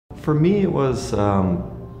For me, it was, I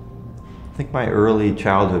think my early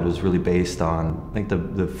childhood was really based on, I think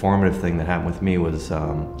the formative thing that happened with me was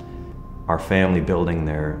our family building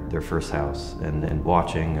their first house and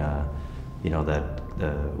watching, you know,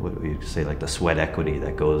 what we say, like the sweat equity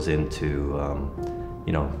that goes into,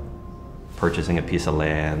 you know, purchasing a piece of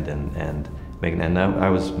land and making, and I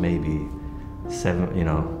was maybe 7,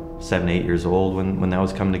 8 years old when that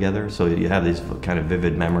was coming together. So you have these kind of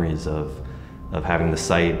vivid memories of having the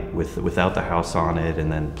site without the house on it, and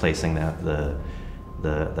then placing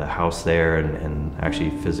the house there, and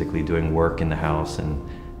actually physically doing work in the house, and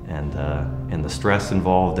the stress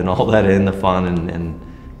involved and all that, and the fun,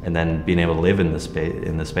 and then being able to live in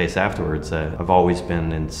the space afterwards. I've always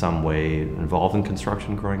been in some way involved in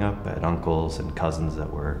construction growing up. I had uncles and cousins that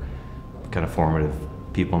were kind of formative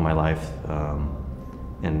people in my life,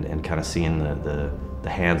 and kind of seeing the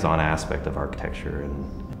hands-on aspect of architecture.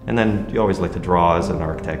 And then you always like to draw as an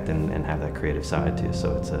architect and have that creative side too.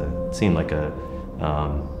 So it seemed like a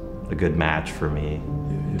good match for me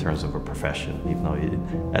in terms of a profession, even though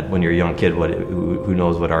when you're a young kid, who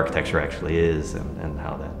knows what architecture actually is and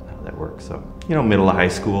how that works. So, middle of high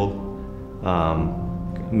school,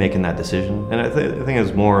 making that decision. And I think it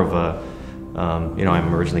was more of a,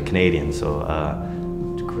 I'm originally Canadian, so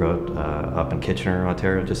grew up in Kitchener,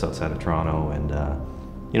 Ontario, just outside of Toronto, and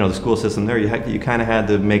the school system there, you kind of had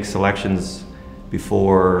to make selections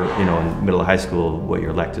before, in the middle of high school, what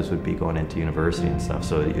your electives would be going into university and stuff.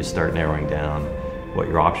 So you start narrowing down what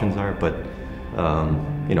your options are. But,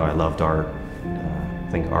 I loved art. I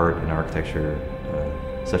think art and architecture,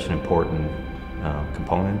 such an important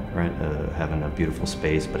component, right? Having a beautiful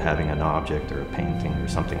space, but having an object or a painting or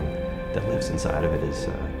something that lives inside of it is,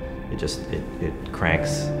 it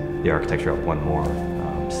cranks the architecture up one more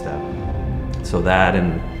step. So that,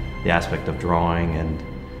 and the aspect of drawing, and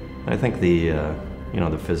I think the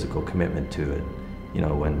physical commitment to it.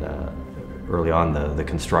 When early on the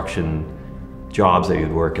construction jobs that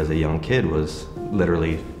you'd work as a young kid was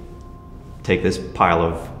literally take this pile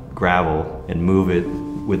of gravel and move it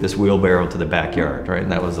with this wheelbarrow to the backyard, right?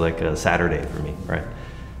 And that was like a Saturday for me, right?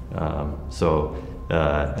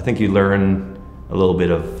 I think you learn a little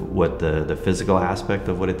bit of what the physical aspect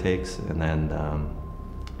of what it takes, and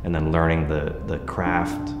then learning the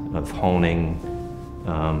craft of honing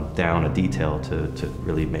down a detail to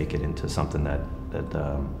really make it into something that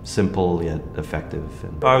simple yet effective.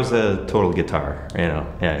 And I was a total guitar,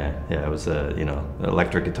 I was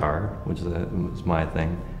electric guitar, which was my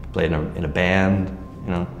thing. Played in a band,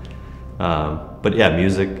 but yeah,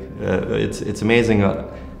 music. It's amazing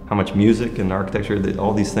how much music and architecture,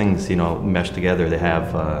 all these things, mesh together. They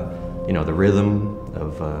have the rhythm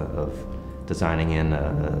of designing in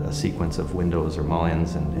a sequence of windows or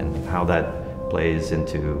mullions, and how that plays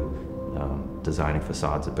into designing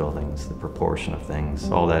facades of buildings, the proportion of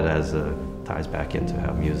things, all that ties back into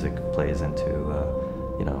how music plays into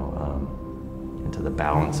into the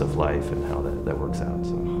balance of life and how that works out.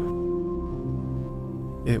 So.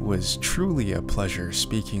 It was truly a pleasure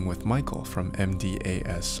speaking with Michael from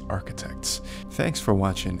MdeAS Architects. Thanks for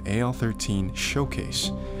watching AL13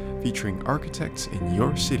 Showcase, featuring architects in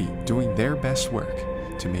your city doing their best work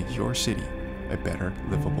to make your city a better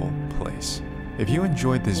livable place. If you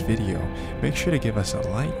enjoyed this video, make sure to give us a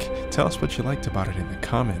like, tell us what you liked about it in the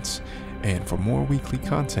comments, and for more weekly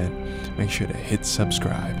content, make sure to hit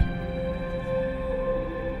subscribe.